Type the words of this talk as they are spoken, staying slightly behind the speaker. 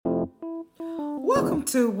Welcome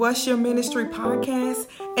to What's Your Ministry podcast,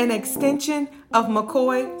 an extension of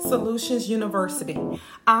McCoy Solutions University.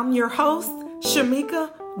 I'm your host,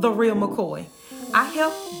 Shamika, the Real McCoy. I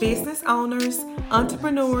help business owners,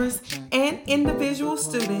 entrepreneurs, and individual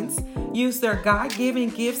students use their God-given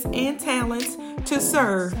gifts and talents to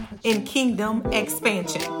serve in kingdom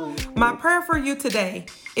expansion. My prayer for you today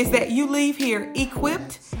is that you leave here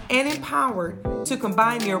equipped and empowered to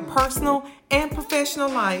combine your personal and professional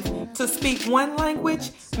life to speak one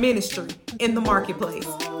language ministry in the marketplace.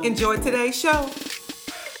 Enjoy today's show.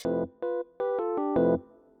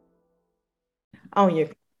 On you.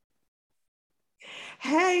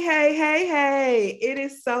 Hey. It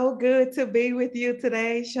is so good to be with you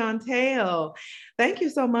today, Chantelle. Thank you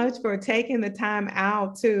so much for taking the time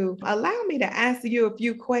out to allow me to ask you a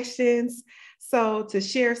few questions. So to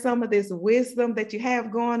share some of this wisdom that you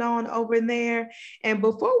have going on over there. And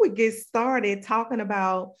before we get started talking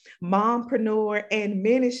about mompreneur and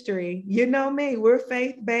ministry, you know me, we're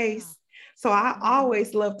faith-based. So I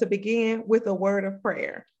always love to begin with a word of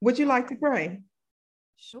prayer. Would you like to pray?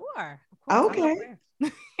 Sure. Of course. Okay.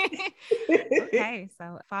 Okay.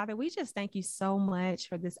 So, Father, we just thank you so much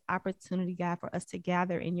for this opportunity, God, for us to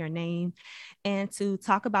gather in your name and to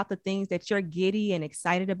talk about the things that you're giddy and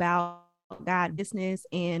excited about. God, business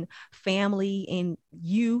and family and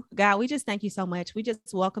you, God, we just thank you so much. We just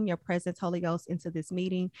welcome your presence, Holy Ghost, into this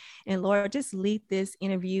meeting. And Lord, just lead this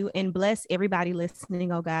interview and bless everybody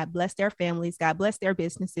listening. Oh God, bless their families. God, bless their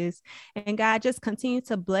businesses. And God, just continue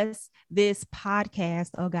to bless this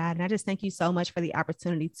podcast. Oh God. And I just thank you so much for the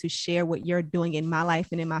opportunity to share what you're doing in my life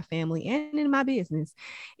and in my family and in my business.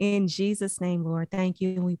 In Jesus' name, Lord, thank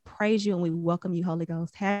you. And we praise you and we welcome you, Holy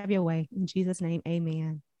Ghost. Have your way. In Jesus' name,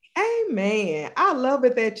 amen. Amen. I love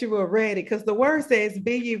it that you were ready because the word says,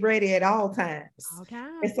 be ye ready at all times. Okay.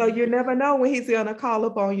 And so you never know when he's going to call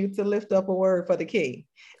upon you to lift up a word for the king.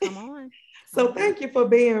 Come on. So thank you for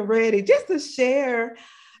being ready. Just to share,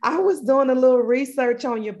 I was doing a little research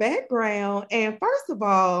on your background. And first of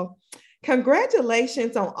all,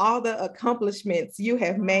 congratulations on all the accomplishments you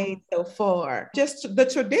have made so far. Just the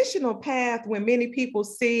traditional path when many people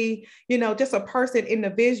see, just a person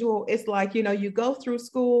individual, it's like, you go through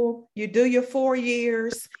school, you do your 4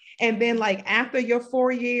 years, and then like after your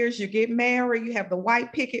 4 years, you get married, you have the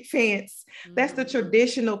white picket fence. That's the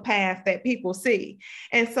traditional path that people see.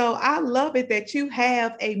 And so I love it that you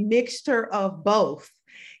have a mixture of both.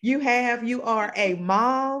 You are a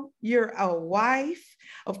mom, you're a wife.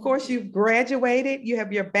 Of course, you've graduated. You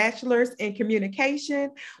have your bachelor's in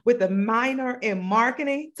communication with a minor in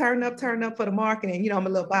marketing. Turn up for the marketing. I'm a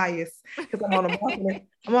little biased because I'm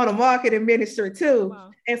on a marketing ministry too.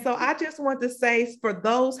 Wow. And so I just want to say for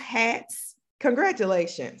those hats,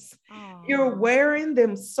 congratulations. Aww. You're wearing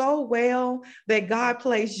them so well that God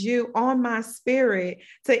placed you on my spirit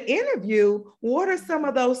to interview what are some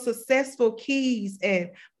of those successful keys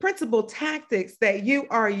and principal tactics that you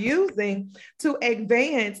are using to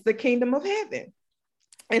advance the kingdom of heaven.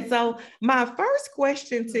 And so my first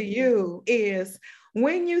question to you is,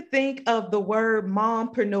 when you think of the word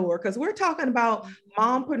mompreneur, because we're talking about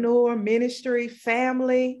mompreneur, ministry,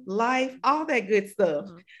 family, life, all that good stuff.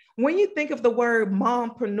 Mm-hmm. When you think of the word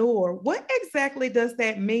mompreneur, what exactly does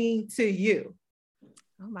that mean to you?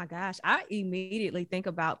 Oh my gosh. I immediately think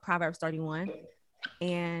about Proverbs 31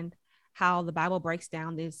 and how the Bible breaks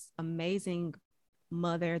down this amazing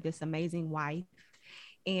mother, this amazing wife.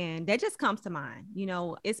 And that just comes to mind.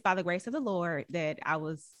 It's by the grace of the Lord that I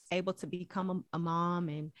was able to become a mom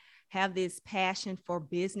and have this passion for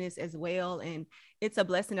business as well. And it's a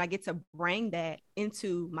blessing. I get to bring that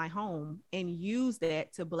into my home and use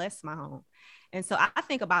that to bless my home. And so I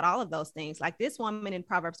think about all of those things. Like this woman in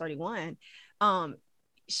Proverbs 31,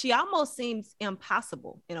 she almost seems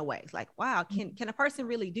impossible in a way. It's like, wow, can a person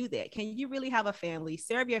really do that? Can you really have a family,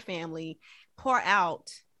 serve your family, pour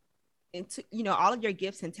out into, all of your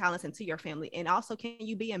gifts and talents into your family? And also, can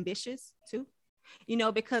you be ambitious too?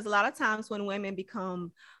 Because a lot of times when women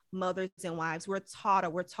become mothers and wives, we're taught or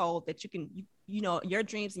we're told that your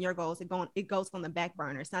dreams and your goals, it goes on the back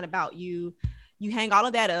burner. It's not about you. You hang all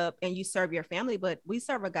of that up and you serve your family, but we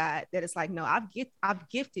serve a God that is like, no, I've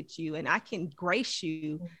gifted you and I can grace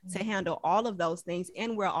you to handle all of those things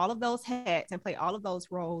and wear all of those hats and play all of those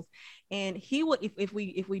roles. And he will, if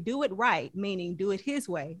we do it right, meaning do it his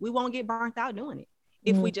way, we won't get burnt out doing it.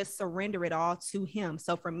 If we just surrender it all to him.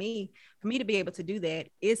 So for me to be able to do that,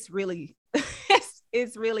 it's really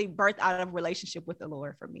birthed out of a relationship with the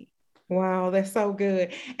Lord for me. Wow, that's so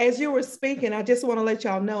good. As you were speaking, I just want to let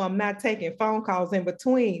y'all know I'm not taking phone calls in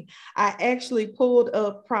between. I actually pulled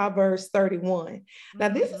up Proverbs 31. Now,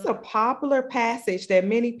 this is a Mm-hmm. popular passage that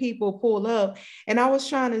many people pull up, and I was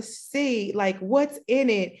trying to see like what's in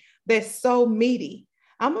it that's so meaty.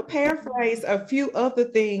 I'm gonna paraphrase a few other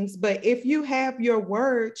things, but if you have your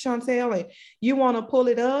word, Chantelle, and you want to pull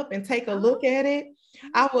it up and take a Uh-huh. look at it, Mhm.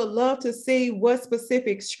 I would love to see what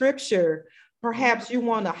specific scripture perhaps you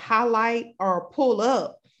want to highlight or pull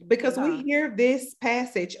up because we Yeah. hear this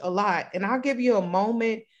passage a lot. And I'll give you a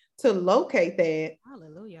moment to locate that.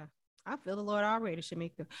 Hallelujah. I feel the Lord already,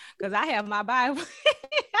 Shamika, because I have my Bible.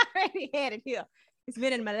 I already had it here. It's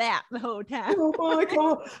been in my lap the whole time. Oh my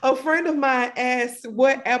God. A friend of mine asked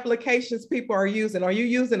what applications people are using. Are you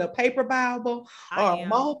using a paper Bible I or a am,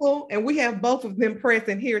 mobile? And we have both of them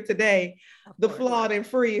present here today. of The course. flawed and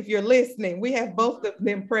free, if you're listening, we have both of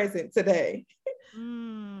them present today.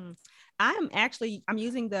 Mm. I'm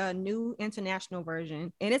using the New International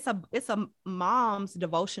Version, and it's a mom's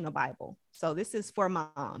devotional Bible. So this is for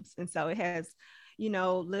moms, and so it has,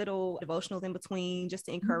 little devotionals in between just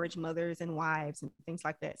to encourage mothers and wives and things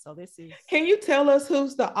like that. So this is. Can you tell us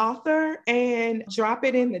who's the author and drop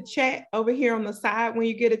it in the chat over here on the side when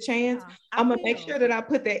you get a chance? Yeah, I I'm gonna make will. sure that I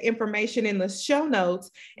put that information in the show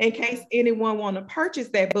notes in Yeah, case anyone want to purchase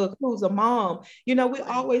that book who's a mom. You know, we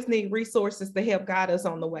sure. always need resources to help guide us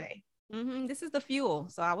on the way. This is the fuel.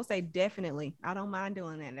 So I would say definitely. I don't mind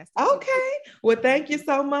doing that. That's the fuel. Okay. Well, thank you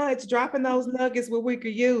so much. Dropping those nuggets where we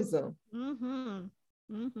could use them. Mm-hmm.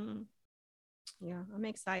 Mm-hmm. Yeah, I'm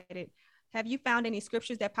excited. Have you found any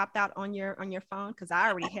scriptures that popped out on your phone? Because I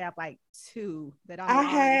already have like two that I'm I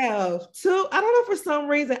already. have two. I don't know, for some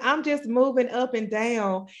reason, I'm just moving up and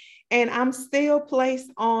down, and I'm still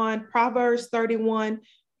placed on Proverbs 31,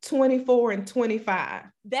 24, and 25.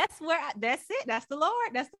 That's it. That's the Lord.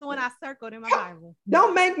 That's the one I circled in my Bible.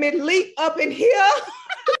 Don't make me leap up in here.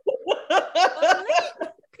 Well, leap,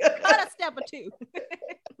 cut a step or two.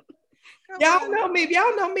 Come Y'all on. know me. If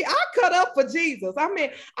y'all know me, I cut up for Jesus. I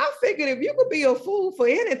mean, I figured if you could be a fool for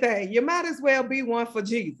anything, you might as well be one for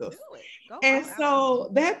Jesus. Do it. Go And all out.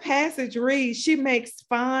 so that passage reads, she makes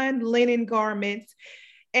fine linen garments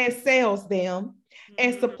and sells them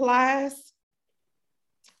and Mhm. supplies.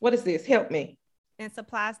 What is this? Help me. And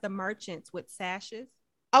supplies the merchants with sashes.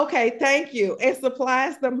 Okay, thank you. And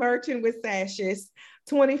supplies the merchant with sashes.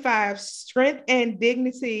 25, strength and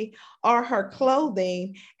dignity are her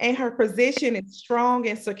clothing, and her position is strong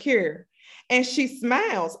and secure. And she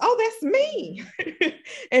smiles. Oh, that's me. Mm.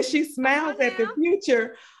 And she Come smiles on at the now.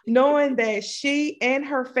 future, knowing that she and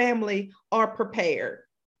her family are prepared.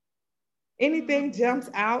 Anything jumps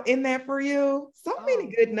Mm. out in that for you? So many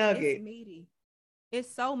Oh, good it's nuggets. meaty.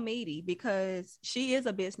 It's so meaty because she is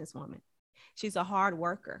a businesswoman. She's a hard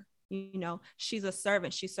worker. She's a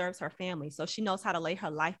servant. She serves her family. So she knows how to lay her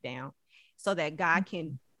life down so that God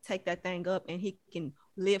can take that thing up and he can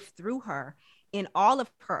live through her in all of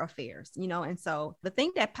her affairs. And so the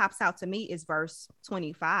thing that pops out to me is verse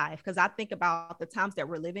 25, because I think about the times that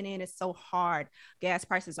we're living in. It's so hard. Gas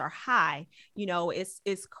prices are high.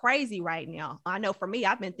 It's crazy right now. I know for me,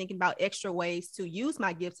 I've been thinking about extra ways to use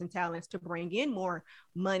my gifts and talents to bring in more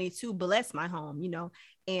money to bless my home.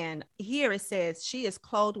 And here it says she is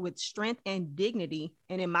clothed with strength and dignity.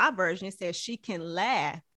 And in my version, it says she can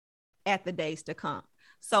laugh at the days to come.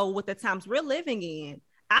 So with the times we're living in,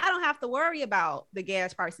 I don't have to worry about the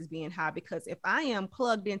gas prices being high, because if I am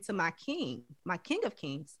plugged into my King of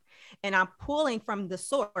Kings, and I'm pulling from the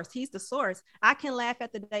source, he's the source, I can laugh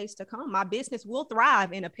at the days to come. My business will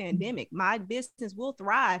thrive in a pandemic. My business will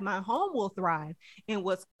thrive. My home will thrive in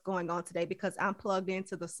what's going on today, because I'm plugged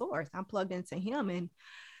into the source. I'm plugged into him. And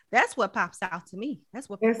that's what pops out to me. That's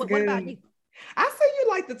That's what about good. you? I see you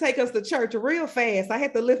like to take us to church real fast. I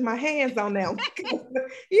had to lift my hands on them.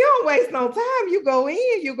 You don't waste no time. You go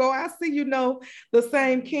in, you go. I see the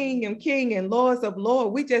same King and Lords of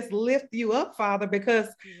Lord. We just lift you up, Father, because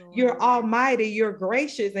you're Lord. almighty, you're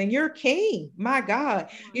gracious, and you're King. My God,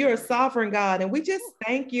 you're a sovereign God. And we just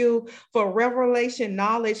thank you for revelation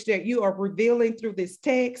knowledge that you are revealing through this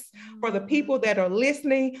text. For the people that are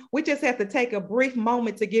listening, we just have to take a brief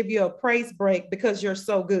moment to give you a praise break because you're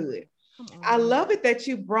so good. Come I on. love it that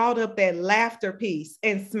you brought up that laughter piece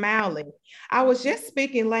and smiling. I was just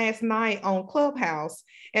speaking last night on Clubhouse,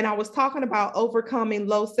 and I was talking about overcoming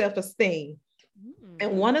low self-esteem.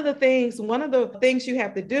 And one of the things you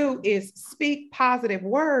have to do is speak positive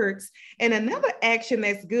words. And another action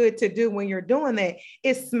that's good to do when you're doing that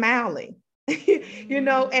is smiling.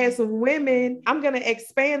 As women, I'm going to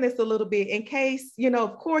expand this a little bit in case,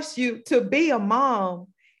 of course, to be a mom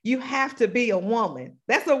you have to be a woman.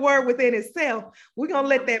 That's a word within itself. We're going to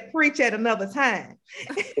let that preach at another time.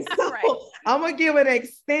 So Right. I'm going to give an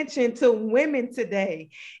extension to women today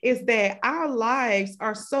is that our lives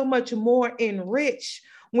are so much more enriched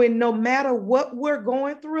when no matter what we're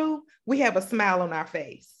going through, we have a smile on our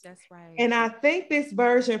face. That's right. And I think this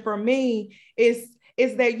version for me is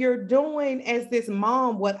that you're doing as this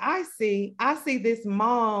mom, what I see this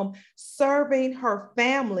mom serving her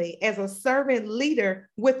family as a servant leader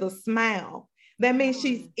with a smile. That means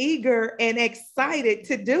she's eager and excited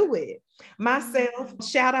to do it. Myself,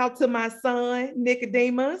 shout out to my son,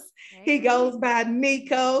 Nicodemus. He goes by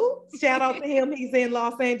Nico. Shout out to him. He's in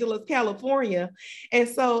Los Angeles, California. And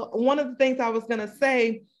so one of the things I was going to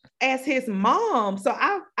say as his mom, so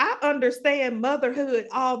I understand motherhood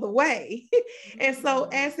all the way. And so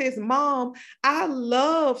as his mom, I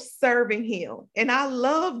love serving him and I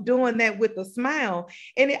love doing that with a smile.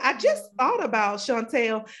 And I just thought about,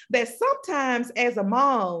 Chantelle, that sometimes as a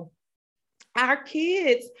mom, our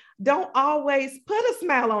kids don't always put a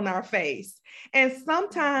smile on our face. And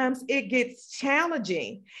sometimes it gets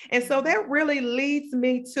challenging. And so that really leads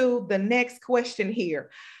me to the next question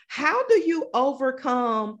here. How do you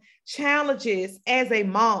overcome challenges as a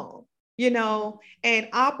mom, and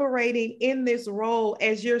operating in this role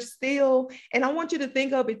as you're still, and I want you to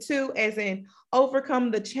think of it too, as in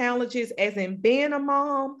overcome the challenges as in being a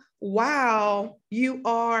mom while you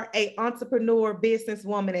are an entrepreneur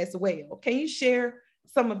businesswoman as well. Can you share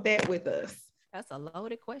some of that with us? That's a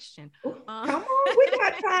loaded question. Come on, we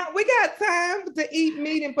got time. We got time to eat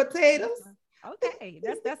meat and potatoes. Okay,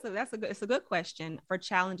 it's a good question for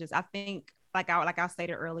challenges. I think, like I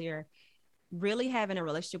stated earlier, really having a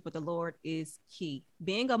relationship with the Lord is key.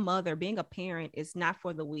 Being a mother, being a parent is not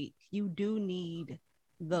for the weak. You do need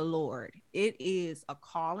the Lord. It is a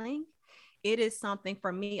calling. It is something,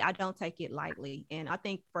 for me, I don't take it lightly. And I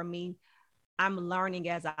think for me, I'm learning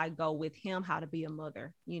as I go with him how to be a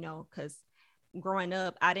mother, because growing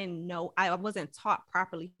up, I didn't know, I wasn't taught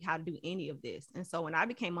properly how to do any of this. And so when I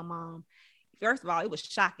became a mom, first of all, it was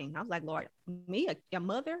shocking. I was like, Lord, me, a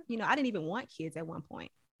mother, I didn't even want kids at one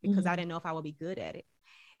point because I didn't know if I would be good at it.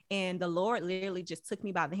 And the Lord literally just took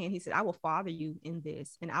me by the hand. He said, I will father you in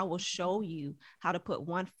this, and I will show you how to put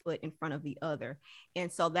one foot in front of the other.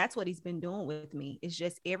 And so that's what he's been doing with me. It's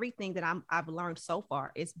just everything that I've learned so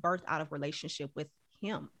far is birthed out of relationship with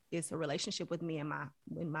him. It's a relationship with me and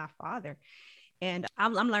my father. And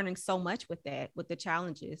I'm learning so much with that, with the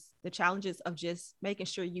challenges of just making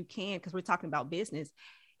sure you can, because we're talking about business.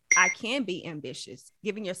 I can be ambitious,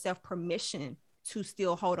 giving yourself permission to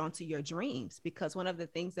still hold on to your dreams, because one of the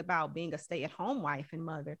things about being a stay-at-home wife and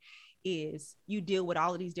mother is you deal with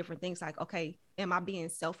all of these different things. Like, okay, am I being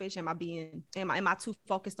selfish? Am I too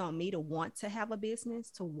focused on me to want to have a business,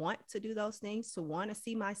 to want to do those things, to want to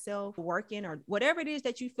see myself working, or whatever it is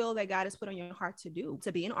that you feel that God has put on your heart to do,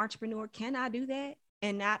 to be an entrepreneur? Can I do that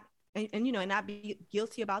and not be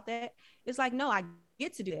guilty about that? It's like, no, I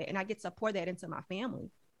get to do that, and I get to pour that into my family.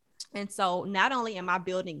 And so not only am I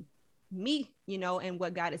building me, and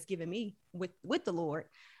what God has given me with the Lord,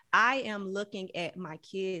 I am looking at my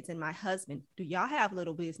kids and my husband. Do y'all have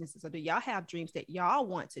little businesses, or do y'all have dreams that y'all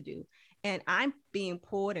want to do? And I'm being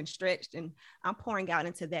pulled and stretched, and I'm pouring out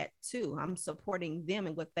into that too. I'm supporting them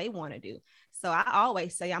and what they want to do. So I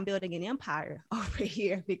always say I'm building an empire over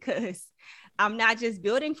here, because I'm not just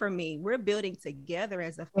building for me. We're building together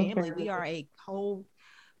as a family. We are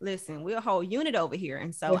we're a whole unit over here.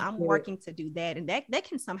 And so I'm working to do that. And that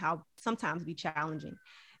can sometimes be challenging,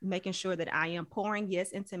 making sure that I am pouring, yes,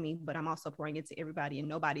 into me, but I'm also pouring into everybody, and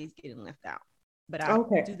nobody's getting left out. But I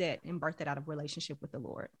do that and birth that out of relationship with the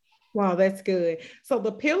Lord. Wow, that's good. So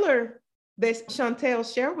the pillar that Chantelle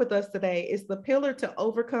shared with us today is the pillar to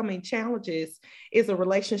overcoming challenges is a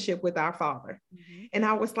relationship with our Father. Mm-hmm. And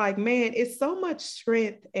I was like, man, it's so much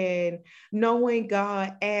strength in knowing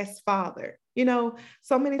God as Father.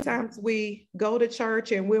 So many times we go to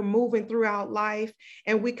church and we're moving throughout life,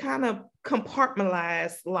 and we kind of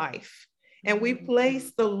compartmentalize life, and we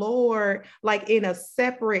place the Lord like in a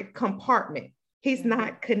separate compartment. He's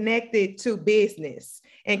not connected to business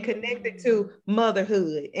and connected to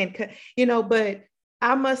motherhood, but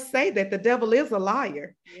I must say that the devil is a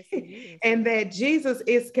liar. Yes, he is. And that Jesus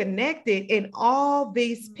is connected in all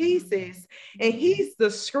these pieces, and he's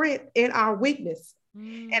the strength in our weakness.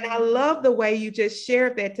 And I love the way you just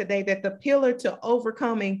shared that today, that the pillar to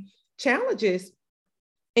overcoming challenges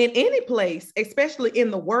in any place, especially in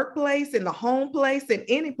the workplace, in the home place, in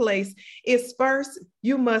any place, is first,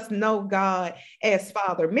 you must know God as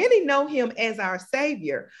Father. Many know him as our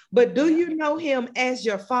Savior, but do you know him as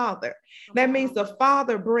your Father? That means the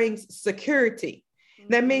Father brings security.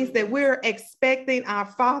 That means that we're expecting our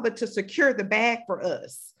Father to secure the bag for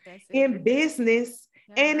us in business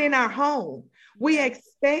and in our home. We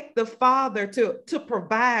expect the Father to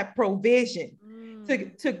provide provision,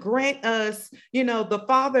 to grant us, the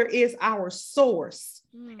Father is our source,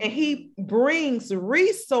 and He brings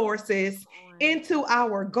resources into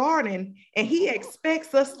our garden, and He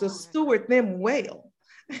expects us to steward them well.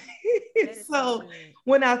 So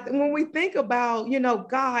when we think about,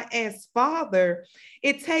 God as Father,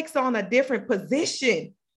 it takes on a different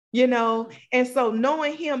position, and so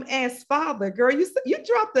knowing Him as Father, girl, you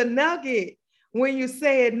dropped the nugget when you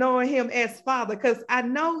said knowing Him as Father, because I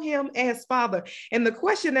know Him as Father. And the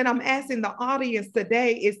question that I'm asking the audience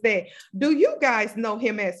today is that, do you guys know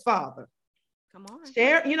Him as Father? Come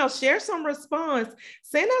on. Share some response.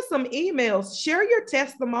 Send us some emails. Share your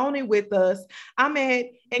testimony with us.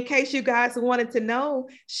 In case you guys wanted to know,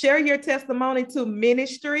 share your testimony to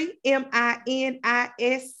ministry, MINISTRY,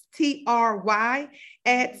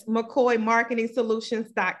 at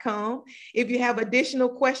McCoyMarketingSolutions.com. If you have additional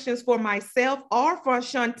questions for myself or for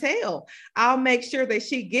Chantelle, I'll make sure that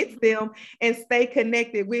she gets them and stay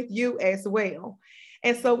connected with you as well.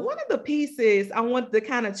 And so one of the pieces I wanted to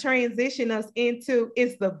kind of transition us into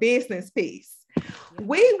is the business piece.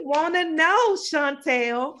 We want to know,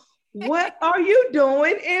 Chantelle, what are you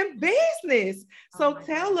doing in business? So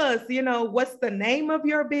tell us, what's the name of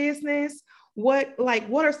your business? What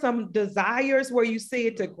are some desires where you see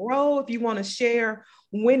it to grow? If you want to share,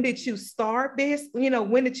 when did you start this?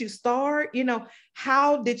 When did you start?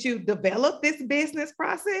 How did you develop this business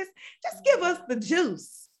process? Just give us the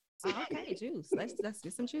juice. Okay, juice. Let's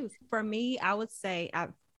get some juice. For me, I would say I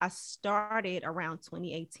started around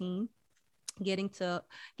 2018, getting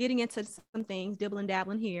into some things, dibbling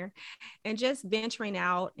dabbling here, and just venturing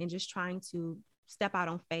out and just trying to step out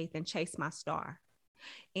on faith and chase my star.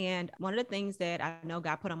 And one of the things that I know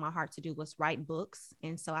God put on my heart to do was write books.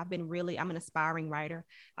 And so I'm an aspiring writer.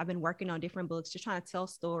 I've been working on different books, just trying to tell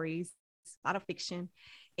stories, a lot of fiction.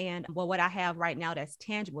 And what I have right now that's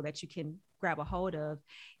tangible that you can grab a hold of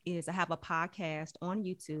is I have a podcast on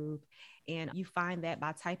YouTube, and you find that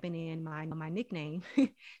by typing in my nickname,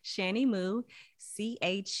 Shani Moo,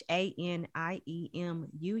 CHANIEMUU.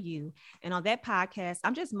 And on that podcast,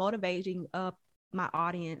 I'm just motivating my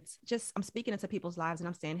audience. I'm speaking into people's lives, and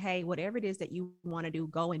I'm saying, hey, whatever it is that you want to do,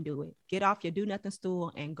 go and do it. Get off your do nothing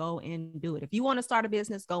stool and go and do it. If you want to start a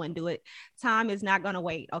business, go and do it. Time is not going to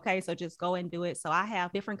wait. Okay. So just go and do it. So I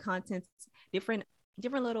have different contents, different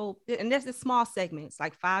little, and there's the small segments,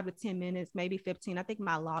 like 5 to 10 minutes, maybe 15. I think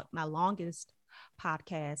my longest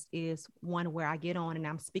podcast is one where I get on and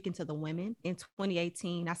I'm speaking to the women. In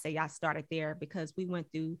 2018, I say I started there because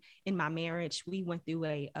in my marriage, we went through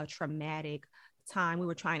a traumatic time. We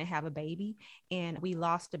were trying to have a baby and we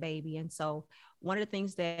lost a baby. And so one of the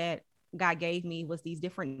things that God gave me was these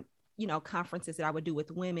different, conferences that I would do with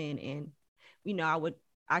women. And,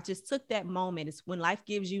 I just took that moment. It's when life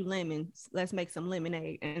gives you lemons, let's make some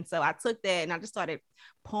lemonade. And so I took that and I just started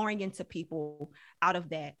pouring into people out of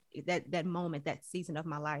that moment, that season of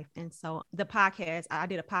my life. And so the podcast, I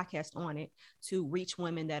did a podcast on it to reach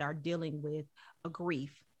women that are dealing with a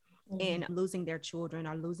grief and losing their children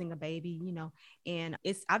or losing a baby, and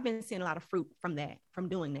I've been seeing a lot of fruit from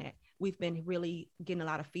doing that. We've been really getting a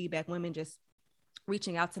lot of feedback, women just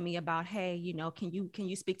reaching out to me about, hey, can you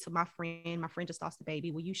speak to my friend just lost a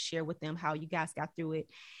baby, will you share with them how you guys got through it?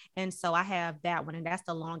 And so I have that one, and that's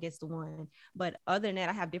the longest one. But other than that,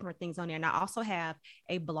 I have different things on there, and I also have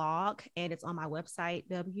a blog, and it's on my website,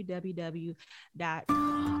 www.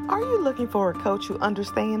 Are you looking for a coach who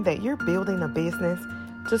understands that you're building a business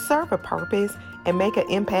to serve a purpose and make an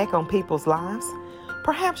impact on people's lives?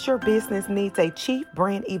 Perhaps your business needs a chief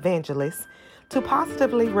brand evangelist to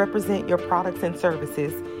positively represent your products and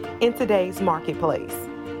services in today's marketplace.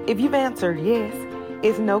 If you've answered yes,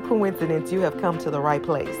 it's no coincidence you have come to the right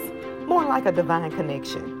place, more like a divine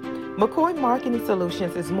connection. McCoy Marketing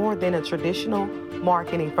Solutions is more than a traditional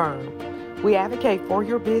marketing firm. We advocate for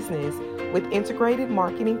your business with integrated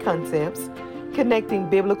marketing concepts, connecting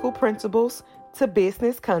biblical principles to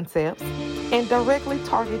business concepts, and directly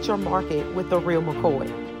target your market with the real McCoy.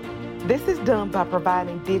 This is done by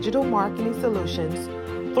providing digital marketing solutions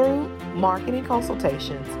through marketing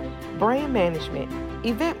consultations, brand management,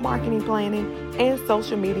 event marketing planning, and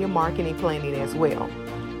social media marketing planning as well.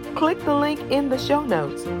 Click the link in the show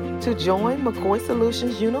notes to join McCoy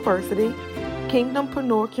Solutions University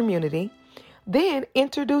Kingdompreneur community. Then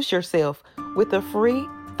introduce yourself with a free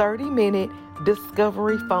 30-minute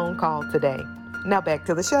discovery phone call today. Now back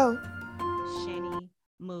to the show.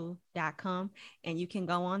 ShaniMoo.com, and you can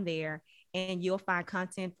go on there and you'll find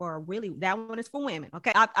content for really, that one is for women.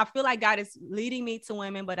 Okay. I feel like God is leading me to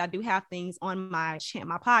women, but I do have things on my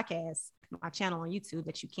podcast, my channel on YouTube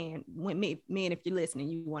that you can, when men, if you're listening,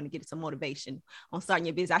 you want to get some motivation on starting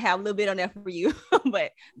your business, I have a little bit on there for you,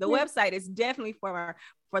 but the website is definitely for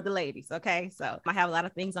the ladies. Okay. So I have a lot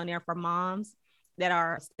of things on there for moms that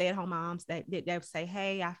are stay-at-home moms that say,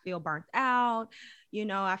 hey, I feel burnt out.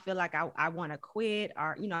 I feel like I want to quit,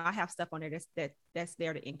 or, I have stuff on there that's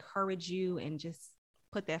there to encourage you and just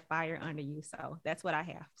put that fire under you. So that's what I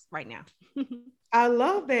have right now. I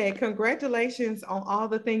love that. Congratulations on all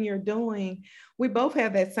the thing you're doing. We both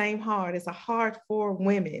have that same heart. It's a heart for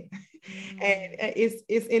women. And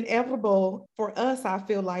it's inevitable for us, I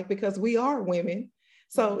feel like, because we are women.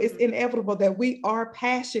 So it's inevitable that we are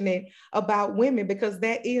passionate about women, because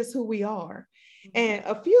that is who we are. And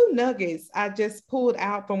a few nuggets I just pulled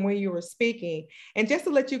out from when you were speaking. And just to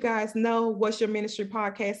let you guys know, what's your ministry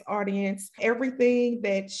podcast audience, everything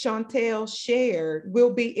that Chantelle shared will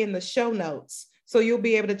be in the show notes. So you'll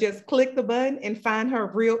be able to just click the button and find her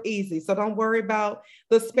real easy. So don't worry about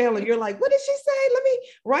the spelling. You're like, what did she say? Let me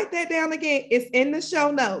write that down again. It's in the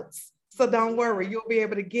show notes. So don't worry, you'll be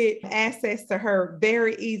able to get access to her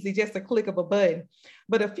very easy, just a click of a button.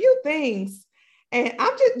 But a few things, and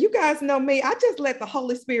you guys know me, I just let the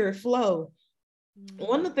Holy Spirit flow.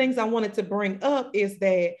 One of the things I wanted to bring up is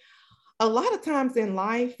that a lot of times in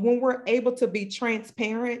life, when we're able to be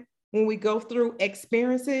transparent, when we go through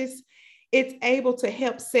experiences, it's able to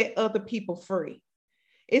help set other people free.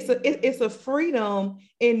 It's a freedom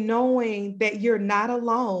in knowing that you're not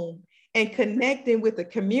alone, and connecting with a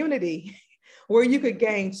community where you could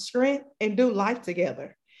gain strength and do life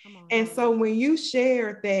together. And so when you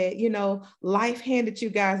shared that, life handed you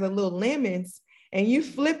guys a little lemons and you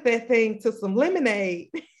flip that thing to some lemonade,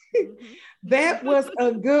 that was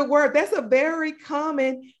a good word. That's a very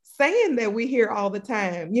common saying that we hear all the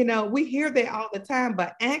time. We hear that all the time,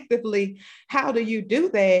 but actively, how do you do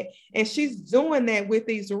that? And she's doing that with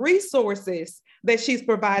these resources that she's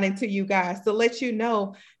providing to you guys to let you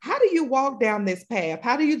know, how do you walk down this path?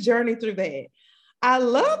 How do you journey through that? I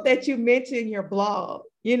love that you mentioned your blog.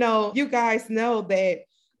 You guys know that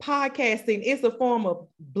podcasting is a form of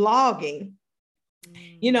blogging.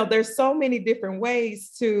 There's so many different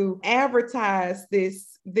ways to advertise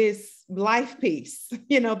this life piece.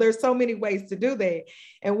 There's so many ways to do that.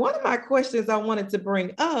 And one of my questions I wanted to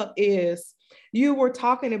bring up is, you were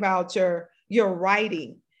talking about your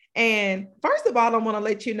writing. And first of all, I want to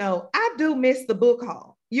let you know, I do miss the book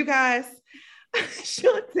haul. You guys,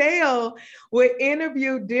 Chantelle would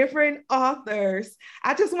interview different authors.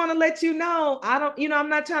 I just want to let you know, I'm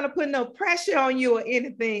not trying to put no pressure on you or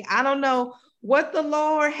anything. I don't know what the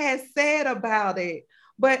Lord has said about it,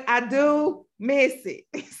 but I do miss it.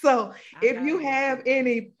 So if you have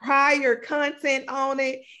any prior content on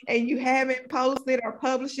it and you haven't posted or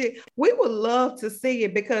published it, we would love to see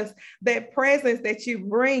it, because that presence that you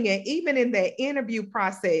bring, and even in that interview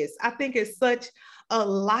process, I think it's such a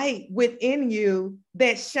light within you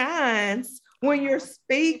that shines when you're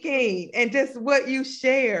speaking and just what you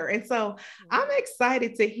share. And so I'm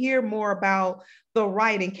excited to hear more about the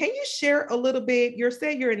writing. Can you share a little bit? You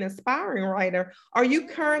said you're an inspiring writer. Are you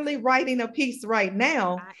currently writing a piece right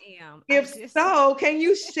now? I am. If so, can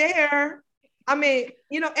you share?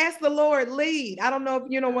 Ask the Lord lead. I don't know if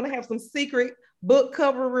you don't want to have some secret book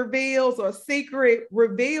cover reveals or secret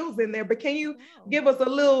reveals in there, but can you give us a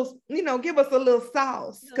little,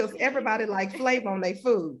 sauce? Because everybody likes flavor on their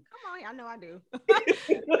food. Come on, I know I do.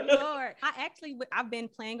 Lord, I've been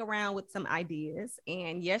playing around with some ideas,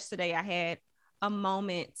 and yesterday I had a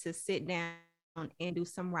moment to sit down and do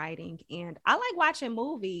some writing. And I like watching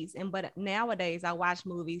movies, but nowadays I watch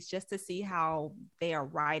movies just to see how they are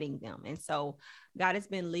writing them. And so God has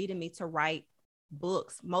been leading me to write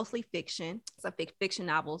books, mostly fiction, so fiction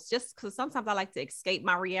novels, just because sometimes I like to escape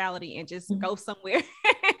my reality and just go somewhere.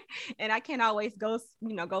 And I can't always go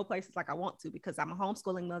places like I want to, because I'm a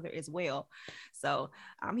homeschooling mother as well. So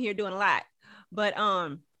I'm here doing a lot. But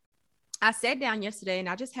I sat down yesterday and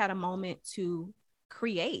I just had a moment to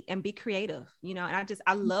create and be creative, and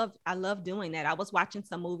I love doing that. I was watching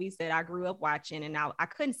some movies that I grew up watching, and I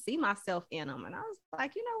couldn't see myself in them. And I was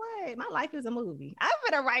like, you know what? My life is a movie. I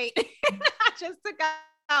better write. I just took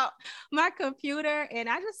out my computer and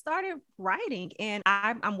I just started writing. And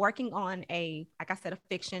I'm working on a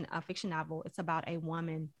fiction novel. It's about a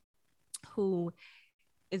woman who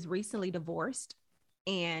is recently divorced,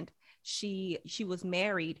 and she was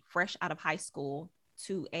married fresh out of high school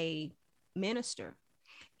to a minister,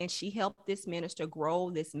 and she helped this minister grow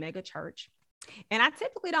this mega church. And I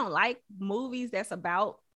typically don't like movies that's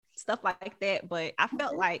about stuff like that. But I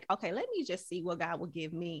felt like, okay, let me just see what God will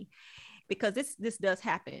give me, because this does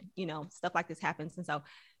happen, stuff like this happens. And so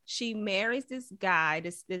she marries this guy,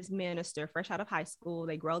 this minister, fresh out of high school.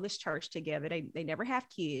 They grow this church together. They never have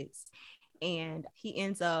kids, and he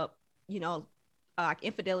ends up,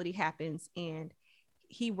 infidelity happens, and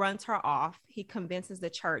he runs her off. He convinces the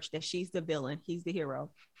church that she's the villain, he's the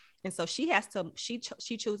hero. And so she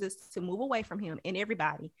chooses to move away from him and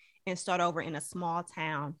everybody and start over in a small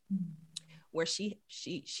town where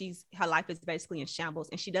she's her life is basically in shambles,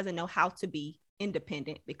 and she doesn't know how to be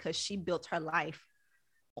independent because she built her life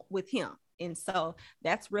with him. And so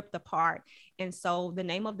that's ripped apart. And so the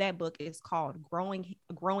name of that book is called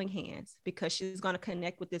Growing Hands, because she's going to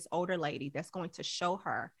connect with this older lady that's going to show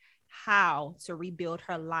her how to rebuild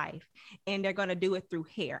her life. And they're going to do it through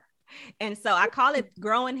hair. And so I call it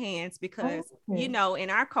Growing Hands because, in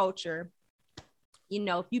our culture,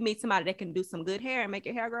 if you meet somebody that can do some good hair and make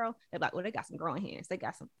your hair grow, they're like, well, they got some growing hands. They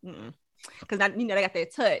got some, because they got their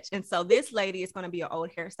touch. And so this lady is going to be an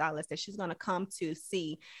old hairstylist that she's going to come to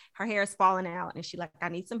see. Her hair is falling out, and she's like, I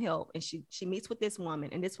need some help. And she meets with this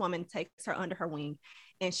woman, and this woman takes her under her wing,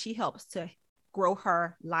 and she helps to grow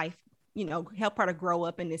her life, help her to grow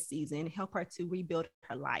up in this season, help her to rebuild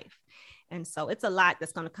her life. And so it's a lot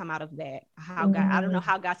that's going to come out of that. God, I don't know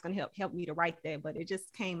how God's going to help me to write that, but it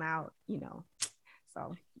just came out,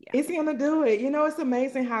 So yeah. He's going to do it. It's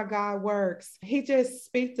amazing how God works. He just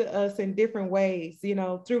speaks to us in different ways,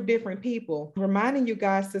 through different people, reminding you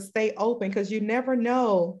guys to stay open, because you never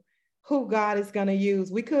know who God is going to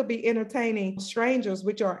use. We could be entertaining strangers,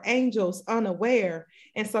 which are angels, unaware.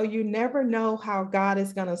 And so you never know how God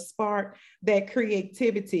is going to spark that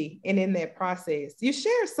creativity. And in that process, you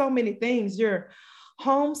share so many things. You're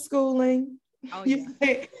homeschooling. Oh, yeah.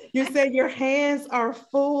 You say your hands are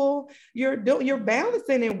full. You're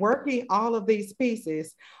balancing and working all of these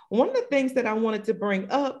pieces. One of the things that I wanted to bring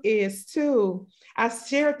up is too, I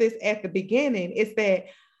shared this at the beginning, is that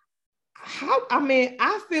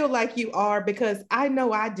I feel like you are, because I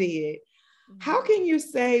know I did. How can you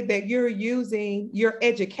say that you're using your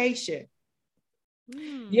education?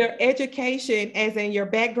 Your education, as in your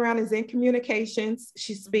background is in communications.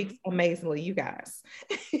 She speaks amazingly, you guys.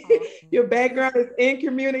 Your background is in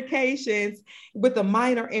communications with a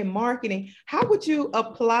minor in marketing. How would you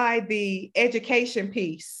apply the education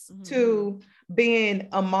piece to being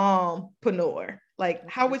a mompreneur?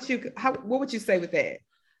 Like, what would you say with that?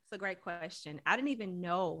 It's a great question. I didn't even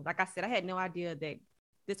know, like I said, I had no idea that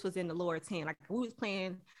this was in the Lord's hand. Like, we was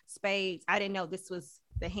playing spades, I didn't know this was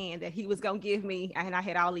the hand that he was going to give me. And I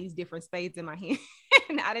had all these different spades in my hand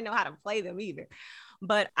and I didn't know how to play them either.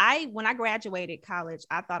 But when I graduated college,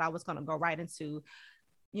 I thought I was going to go right into,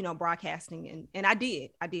 broadcasting. And I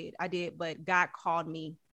did, but God called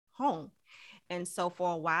me home. And so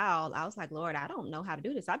for a while I was like, Lord, I don't know how to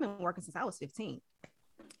do this. I've been working since I was 15,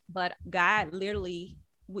 but God literally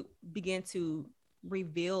began to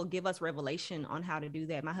give us revelation on how to do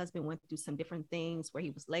that. My husband went through some different things where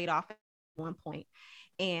he was laid off at one point,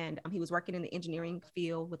 and he was working in the engineering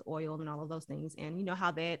field with oil and all of those things. And you know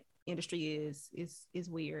how that industry is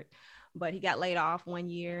weird, but he got laid off one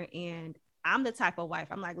year. And I'm the type of wife,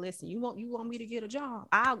 I'm like, listen, you want me to get a job?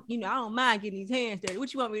 I don't mind getting these hands dirty.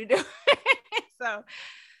 What you want me to do? So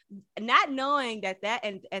not knowing that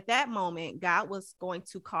and at that moment, God was going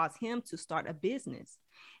to cause him to start a business.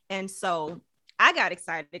 And so I got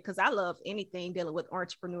excited because I love anything dealing with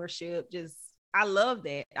entrepreneurship. I love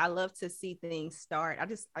that. I love to see things start.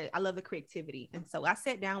 I love the creativity. And so I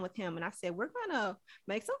sat down with him and I said, we're going to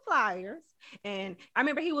make some flyers. And I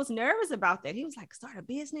remember he was nervous about that. He was like, start a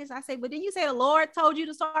business. I said, but didn't you say the Lord told you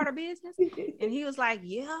to start a business? And he was like,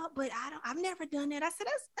 yeah, but I've never done that. I said,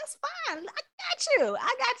 that's fine.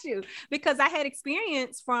 I got you. Because I had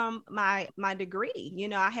experience from my degree.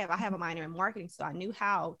 I have a minor in marketing. So I knew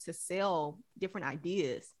how to sell different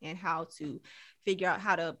ideas and how to figure out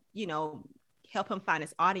how to, help him find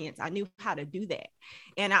his audience. I knew how to do that.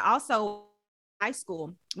 And I also, high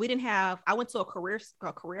school, I went to a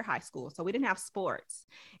career high school. So we didn't have sports.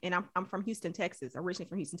 And I'm from Houston, Texas, originally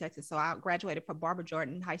from Houston, Texas. So I graduated from Barbara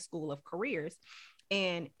Jordan High School of Careers.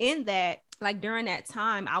 And in that, like during that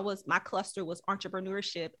time, my cluster was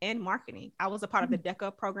entrepreneurship and marketing. I was a part of the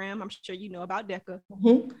DECA program. I'm sure you know about DECA,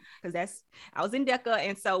 because I was in DECA.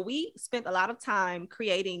 And so we spent a lot of time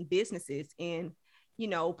creating businesses and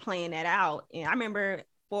playing that out. And I remember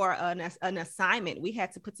for an assignment. We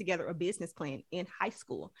had to put together a business plan in high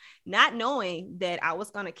school, not knowing that I was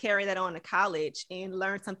going to carry that on to college and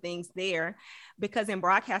learn some things there, because in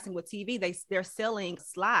broadcasting with TV, they're selling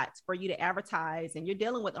slots for you to advertise, and you're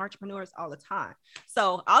dealing with entrepreneurs all the time.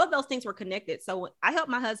 So all of those things were connected. So I helped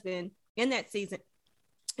my husband in that season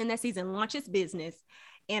launch his business.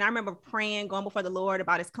 And I remember praying, going before the Lord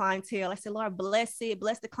about his clientele. I said, Lord, bless it,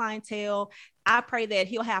 bless the clientele. I pray that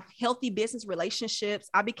he'll have healthy business relationships.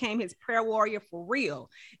 I became his prayer warrior for real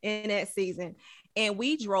in that season. And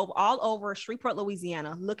we drove all over Shreveport,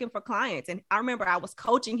 Louisiana, looking for clients. And I remember I was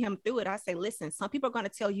coaching him through it. I say, listen, some people are going to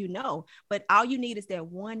tell you no, but all you need is that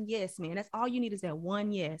one yes, man. That's all you need is that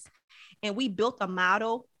one yes. And we built a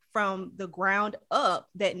model from the ground up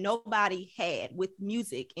that nobody had with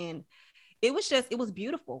music, and it was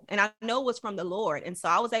beautiful. And I know it was from the Lord. And so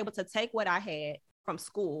I was able to take what I had from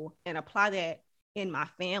school and apply that in my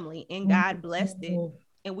family, and God blessed it.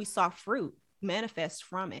 And we saw fruit manifest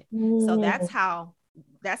from it. So that's how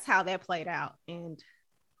that played out. And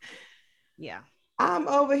yeah. I'm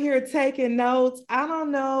over here taking notes. I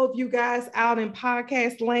don't know if you guys out in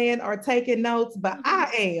podcast land are taking notes, but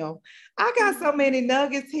I am. I got so many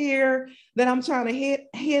nuggets here that I'm trying to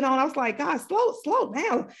hit on. I was like, God, slow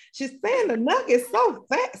down. She's saying the nuggets so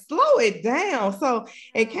fast, slow it down. So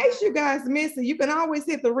in case you guys miss it, you can always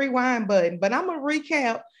hit the rewind button, but I'm going to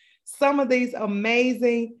recap some of these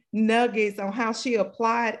amazing nuggets on how she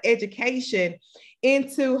applied education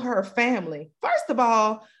into her family. First of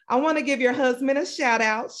all, I want to give your husband a shout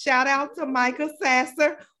out. Shout out to Chantelle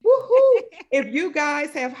Sasser. Woohoo! If you guys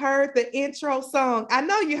have heard the intro song, I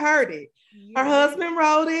know you heard it. Her husband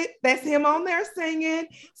wrote it. That's him on there singing.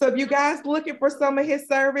 So if you guys looking for some of his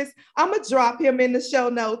service, I'm going to drop him in the show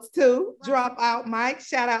notes too. Drop out Mike.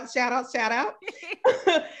 Shout out, shout out, shout out.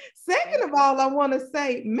 Second of all, I want to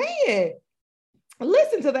say, man,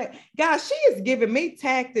 listen to that. Guys, she is giving me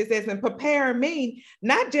tactics as in preparing me,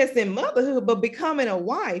 not just in motherhood, but becoming a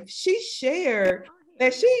wife. She shared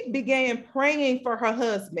that she began praying for her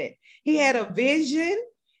husband. He had a vision.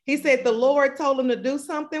 He said the Lord told him to do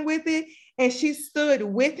something with it. And she stood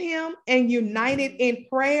with him and united in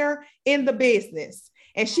prayer in the business.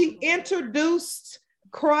 And she introduced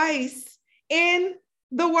Christ in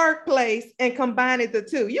the workplace and combined the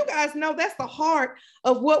two. You guys know that's the heart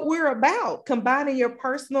of what we're about, combining your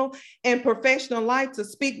personal and professional life to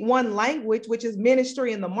speak one language, which is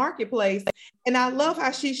ministry in the marketplace. And I love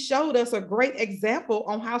how she showed us a great example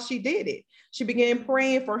on how she did it. She began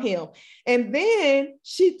praying for him. And then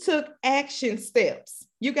she took action steps.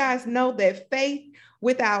 You guys know that faith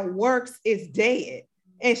without works is dead.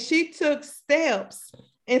 And she took steps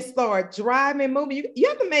and started driving, moving. You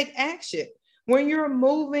have to make action. When you're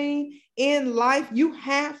moving in life, you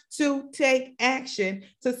have to take action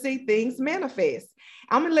to see things manifest.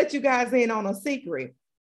 I'm going to let you guys in on a secret.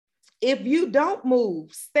 If you don't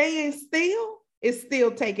move, staying still is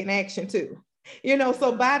still taking action too. You know,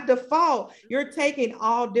 so by default, you're taking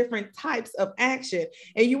all different types of action,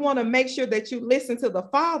 and you want to make sure that you listen to the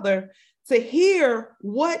Father to hear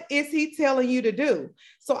what is he telling you to do.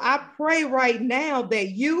 So I pray right now that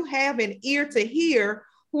you have an ear to hear,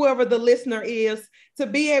 whoever the listener is, to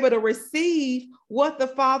be able to receive what the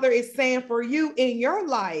Father is saying for you in your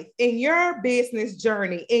life, in your business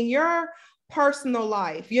journey, in your personal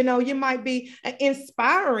life. You know, you might be an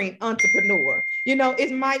inspiring entrepreneur. You know,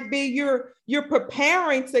 it might be you're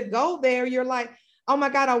preparing to go there. You're like, oh my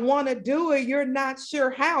God, I want to do it. You're not sure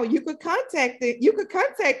how. You could contact it. You could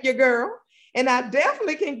contact your girl. And I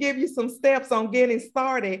definitely can give you some steps on getting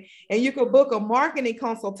started. And you could book a marketing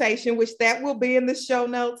consultation, which that will be in the show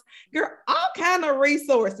notes. Girl, all kind of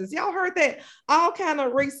resources. Y'all heard that? All kind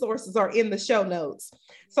of resources are in the show notes.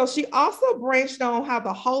 So she also branched on how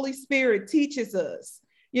the Holy Spirit teaches us.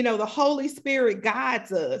 You know, the Holy Spirit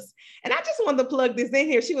guides us. And I just wanted to plug this in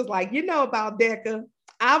here. She was like, you know about DECA.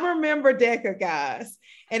 I remember DECA, guys.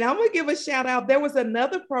 And I'm going to give a shout out. There was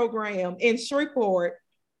another program in Shreveport.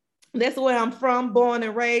 That's where I'm from, born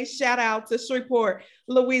and raised. Shout out to Shreveport,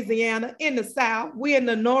 Louisiana, in the South. We're in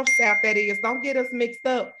the North South, that is. Don't get us mixed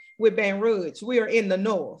up with Baton Rouge. We are in the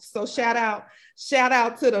North. So shout out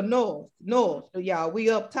to the North, y'all. We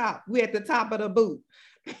up top. We at the top of the boot.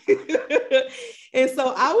 And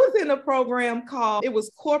so I was in a program called, it was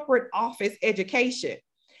Corporate Office Education.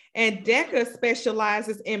 And DECA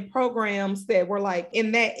specializes in programs that were like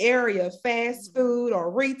in that area, fast food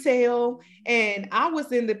or retail. And I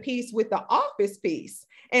was in the piece with the office piece.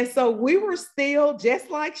 And so we were still,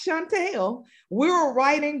 just like Chantelle, we were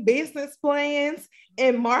writing business plans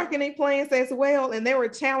and marketing plans as well. And they were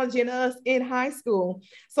challenging us in high school.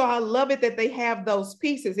 So I love it that they have those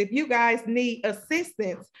pieces. If you guys need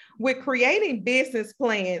assistance with creating business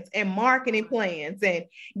plans and marketing plans and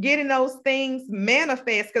getting those things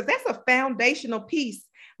manifest, because that's a foundational piece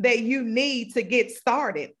that you need to get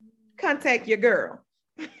started, contact your girl.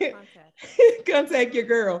 Contact your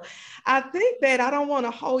girl. I think that I don't want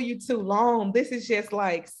to hold you too long. This is just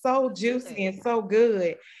like so juicy and so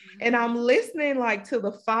good. And I'm listening like to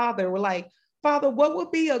the Father. We're like, Father, what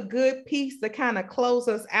would be a good piece to kind of close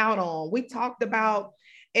us out on? We talked about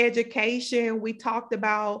education. We talked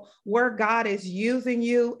about where God is using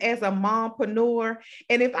you as a mompreneur.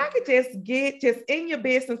 And if I could just get just in your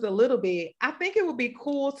business a little bit, I think it would be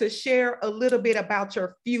cool to share a little bit about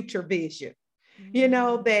your future vision. You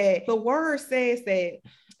know, that the word says that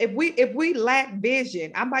if we lack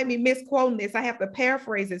vision, I might be misquoting this, I have to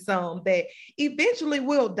paraphrase it some, that eventually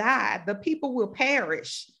we'll die, the people will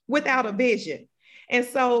perish without a vision. And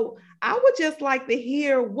so I would just like to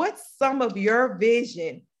hear what's some of your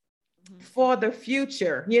vision for the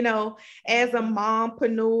future, you know, as a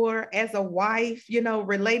mompreneur, as a wife, you know,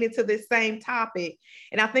 related to this same topic.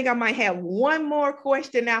 And I think I might have one more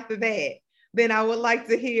question after that. Then I would like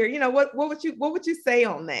to hear, you know, what would you say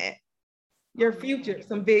on that? Your future,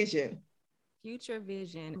 some vision. Future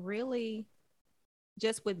vision. Really,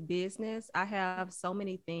 just with business, I have so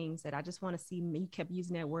many things that I just want to see. You kept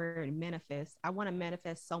using that word, manifest. I want to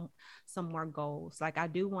manifest some more goals. Like I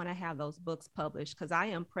do want to have those books published, because I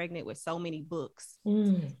am pregnant with so many books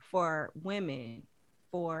for women,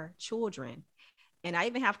 for children. And I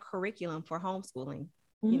even have curriculum for homeschooling,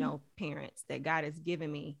 you know, parents that God has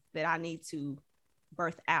given me that I need to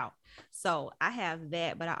birth out. So I have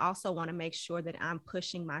that, but I also want to make sure that I'm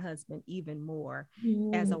pushing my husband even more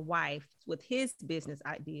as a wife with his business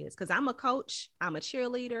ideas. Cause I'm a coach, I'm a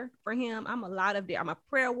cheerleader for him. I'm a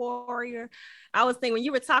prayer warrior. I was thinking when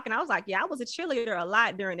you were talking, I was like, yeah, I was a cheerleader a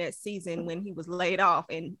lot during that season when he was laid off.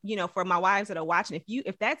 And, you know, for my wives that are watching,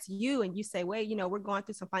 if that's you and you say, well, you know, we're going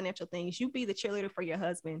through some financial things, you be the cheerleader for your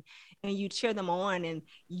husband and you cheer them on and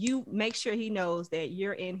you make sure he knows that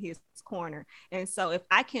you're in his corner. And so if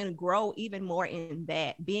I can grow even more in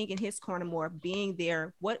that, being in his corner more, being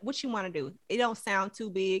there, what you want to do? It don't sound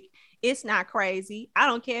too big. It's not crazy. I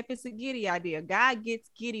don't care if it's a giddy idea. God gets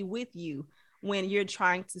giddy with you when you're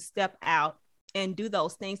trying to step out and do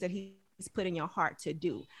those things that he's put in your heart to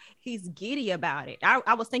do. He's giddy about it.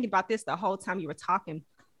 I was thinking about this the whole time you were talking.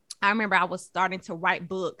 I remember I was starting to write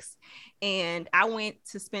books and I went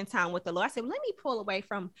to spend time with the Lord. I said, let me pull away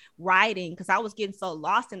from writing because I was getting so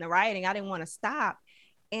lost in the writing. I didn't want to stop.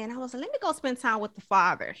 And I was like, let me go spend time with the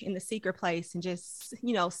Father in the secret place and just,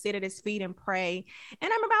 you know, sit at his feet and pray. And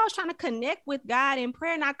I remember I was trying to connect with God in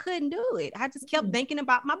prayer and I couldn't do it. I just kept thinking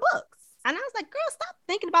about my books. And I was like, girl, stop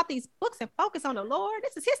thinking about these books and focus on the Lord.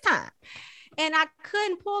 This is his time. And I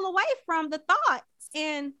couldn't pull away from the thoughts.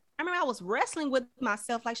 And I remember I was wrestling with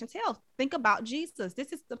myself like, Chantelle, think about Jesus.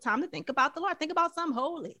 This is the time to think about the Lord. Think about something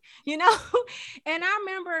holy, you know? And I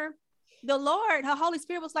remember the Lord, her Holy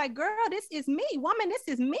Spirit was like, girl, this is me. Woman, this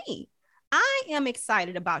is me. I am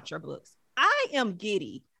excited about your books. I am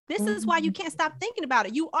giddy. This is why you can't stop thinking about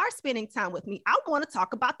it. You are spending time with me. I want to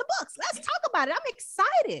talk about the books. Let's talk about it. I'm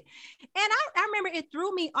excited. And I remember it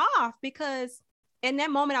threw me off because in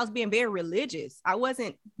that moment, I was being very religious. I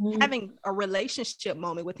wasn't having a relationship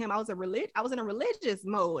moment with him. I was in a religious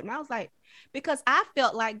mode. And I was like, because I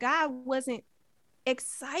felt like God wasn't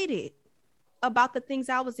excited about the things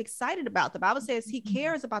I was excited about. The Bible says he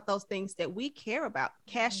cares about those things that we care about.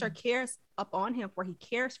 Cast your cares upon him for he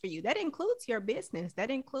cares for you. That includes your business.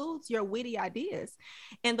 That includes your witty ideas.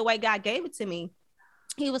 And the way God gave it to me,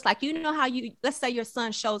 he was like, you know how let's say your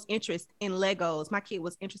son shows interest in Legos. My kid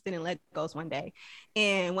was interested in Legos one day.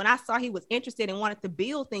 And when I saw he was interested and wanted to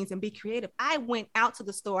build things and be creative, I went out to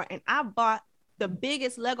the store and I bought the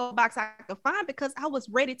biggest Lego box I could find because I was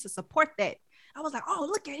ready to support that. I was like, oh,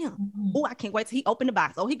 look at him. Oh, I can't wait till he opened the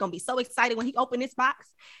box. Oh, he's going to be so excited when he opened this box.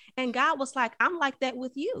 And God was like, I'm like that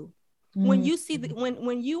with you. When you see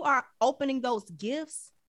when you are opening those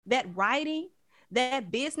gifts, that writing,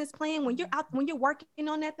 that business plan, when you're working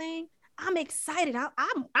on that thing, I'm excited.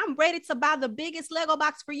 I'm ready to buy the biggest Lego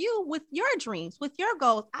box for you with your dreams, with your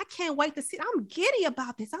goals. I can't wait to see. I'm giddy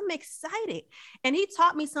about this. I'm excited. And he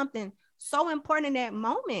taught me something so important in that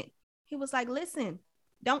moment. He was like, listen,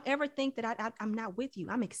 don't ever think that I'm not with you.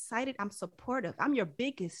 I'm excited. I'm supportive. I'm your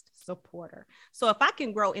biggest supporter. So if I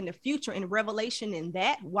can grow in the future in revelation in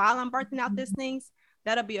that while I'm birthing out these things,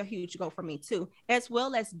 that'll be a huge goal for me too, as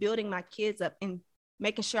well as building my kids up and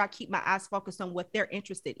making sure I keep my eyes focused on what they're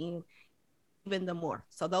interested in even the more.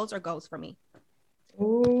 So those are goals for me.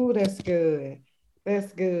 Oh, that's good.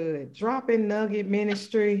 That's good. Dropping Nugget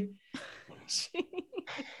Ministry.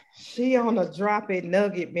 She on a drop it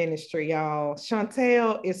nugget ministry, y'all.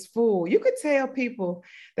 Chantelle is full. You could tell people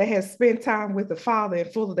that have spent time with the Father and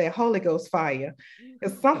full of that Holy Ghost fire.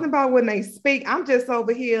 It's something about when they speak. I'm just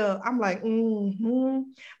over here. I'm like,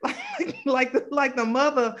 like the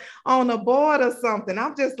mother on a board or something.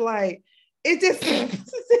 I'm just like, it's just so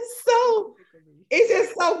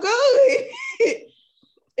good.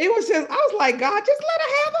 It was just, I was like, God, just let her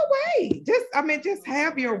have her way. Just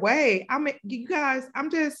have your way. I mean, you guys, I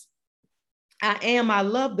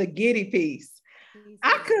love the giddy piece.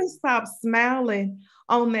 I couldn't stop smiling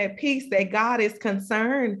on that piece that God is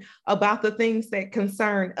concerned about the things that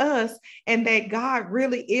concern us and that God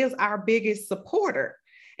really is our biggest supporter.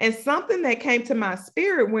 And something that came to my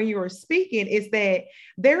spirit when you were speaking is that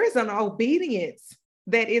there is an obedience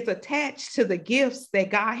that is attached to the gifts that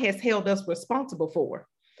God has held us responsible for.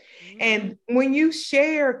 And when you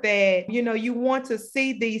share that, you want to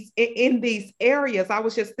see these in these areas, I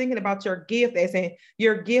was just thinking about your gift as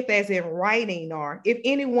in writing, or if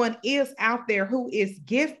anyone is out there who is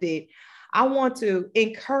gifted, I want to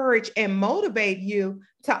encourage and motivate you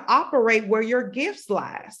to operate where your gifts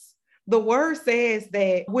lies. The word says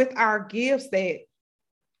that with our gifts, that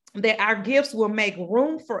our gifts will make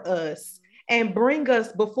room for us and bring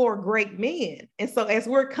us before great men. And so as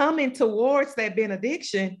we're coming towards that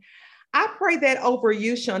benediction, I pray that over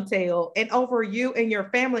you, Chantelle, and over you and your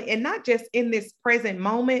family, and not just in this present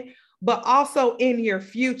moment, but also in your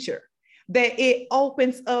future, that it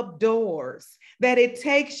opens up doors, that it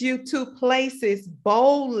takes you to places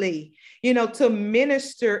boldly, to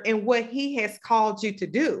minister in what he has called you to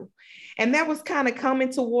do. And that was kind of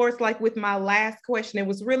coming towards, like with my last question, it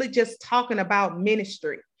was really just talking about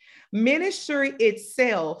ministry. Ministry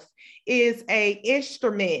itself is an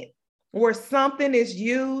instrument where something is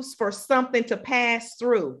used for something to pass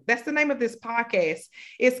through. That's the name of this podcast.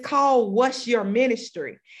 It's called What's Your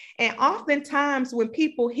Ministry? And oftentimes when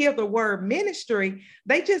people hear the word ministry,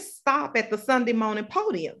 they just stop at the Sunday morning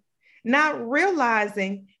podium, not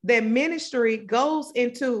realizing that ministry goes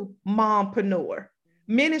into mompreneur.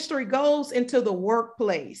 Ministry goes into the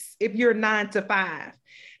workplace if you're 9 to 5.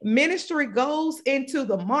 Ministry goes into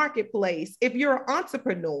the marketplace if you're an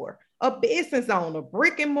entrepreneur, a business owner,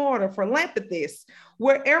 brick and mortar, philanthropist.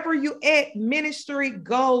 Wherever you at, ministry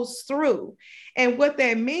goes through. And what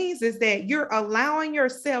that means is that you're allowing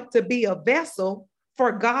yourself to be a vessel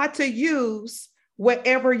for God to use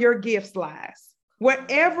wherever your gifts lies.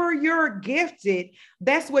 Wherever you're gifted,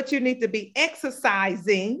 that's what you need to be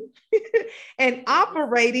exercising and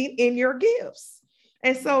operating in your gifts.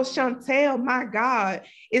 And so, Chantelle, my God,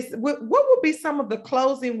 what would be some of the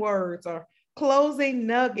closing words or closing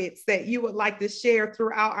nuggets that you would like to share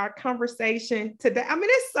throughout our conversation today? I mean,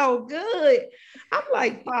 it's so good. I'm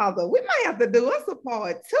like, Father, we might have to do us a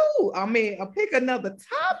part two. I mean, I'll pick another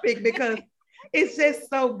topic because it's just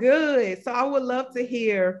so good. So I would love to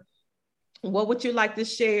hear, what would you like to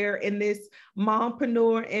share in this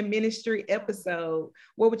mompreneur and ministry episode?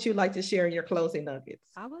 What would you like to share in your closing nuggets?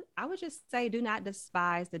 I would just say, do not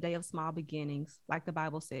despise the day of small beginnings, like the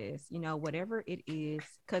Bible says. Whatever it is.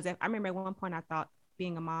 Because I remember at one point I thought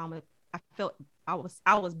being a mom, I felt I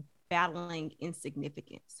was battling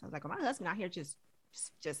insignificance. I was like, well, my husband out here just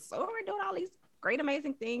soaring, doing all these great,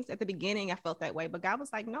 amazing things. At the beginning, I felt that way, but God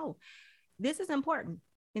was like, no, this is important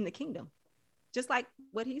in the kingdom. Just like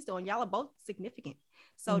what he's doing, y'all are both significant.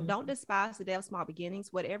 So don't despise the day of small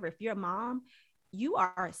beginnings, whatever. If you're a mom, you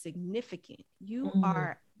are significant. You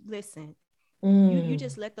are, listen, you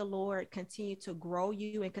just let the Lord continue to grow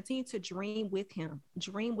you and continue to dream with him,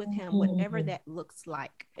 whatever that looks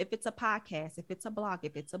like. If it's a podcast, if it's a blog,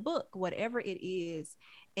 if it's a book, whatever it is,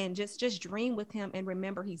 and just dream with him and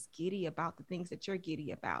remember he's giddy about the things that you're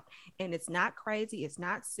giddy about. And it's not crazy. It's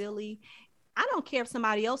not silly. I don't care if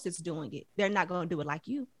somebody else is doing it. They're not going to do it like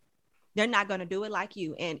you. They're not going to do it like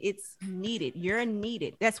you. And it's needed. You're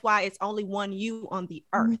needed. That's why it's only one you on the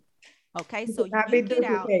earth. Okay. So you get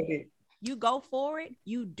out, you go for it,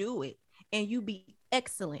 you do it, and you be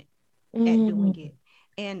excellent at doing it.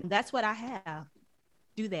 And that's what I have.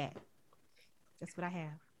 Do that. That's what I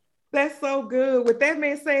have. That's so good. With that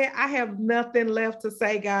being said, I have nothing left to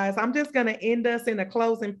say, guys. I'm just going to end us in a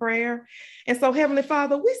closing prayer. And so, Heavenly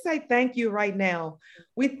Father, we say thank you right now.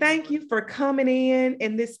 We thank you for coming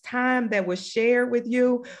in this time that was shared with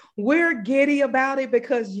you. We're giddy about it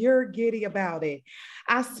because you're giddy about it.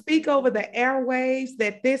 I speak over the airwaves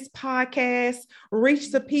that this podcast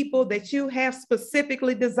reach the people that you have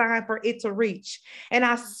specifically designed for it to reach. And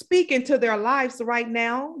I speak into their lives right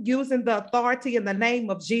now using the authority in the name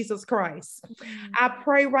of Jesus Christ. I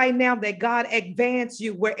pray right now that God advance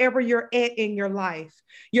you wherever you're at in your life.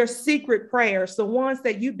 Your secret prayers, the ones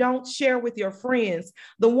that you don't share with your friends,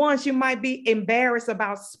 the ones you might be embarrassed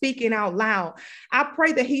about speaking out loud. I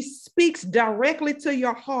pray that he speaks directly to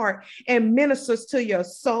your heart and ministers to your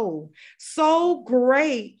soul. So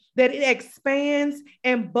great that it expands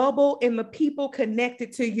and bubble in the people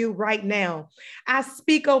connected to you right now. I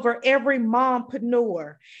speak over every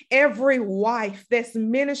mompreneur, every wife that's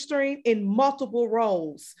ministering in multiple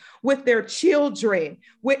roles with their children,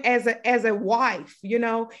 as a wife,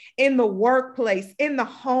 in the workplace, in the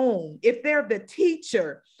home. If they're the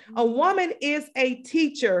teacher, a woman is a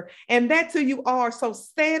teacher, and that's who you are. So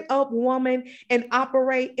stand up, woman, and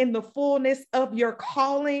operate in the fullness of your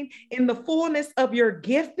calling, in the fullness of your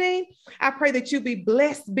gifting. I pray that you be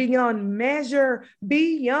blessed beyond measure,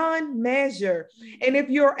 beyond measure. And if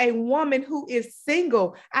you're a woman who is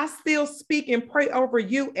single, I still speak and pray over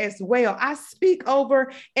you as well. I speak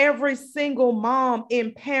over every single mom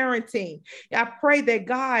in parenting. I pray that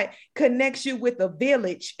God connects you with a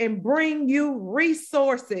village and bring you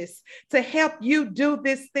resources to help you do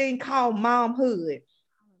this thing called momhood.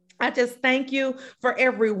 I just thank you for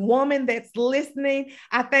every woman that's listening.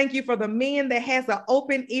 I thank you for the men that has an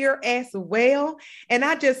open ear as well. And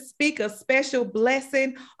I just speak a special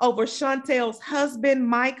blessing over Chantelle's husband,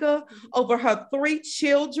 Micah, over her 3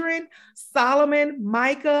 children, Solomon,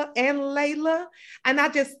 Micah, and Layla. And I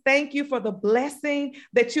just thank you for the blessing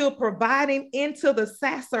that you're providing into the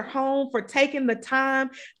Sasser home, for taking the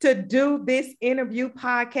time to do this interview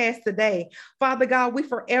podcast today. Father God, we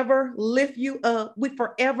forever lift you up. We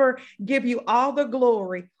forever give you all the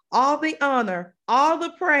glory, all the honor, all the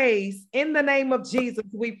praise. In the name of Jesus,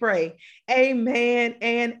 we pray. Amen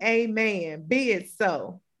and amen. Be it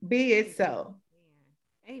so. Be it so.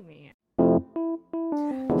 Amen.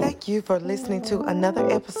 Thank you for listening to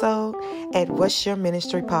another episode at What's Your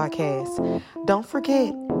Ministry podcast. Don't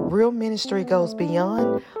forget, real ministry goes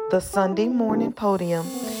beyond the Sunday morning podium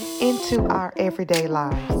into our everyday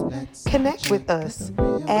lives. Connect with us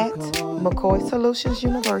at McCoy Solutions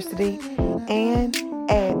University and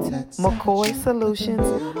at McCoy Solutions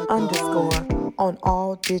 _ on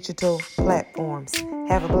all digital platforms.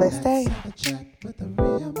 Have a blessed day.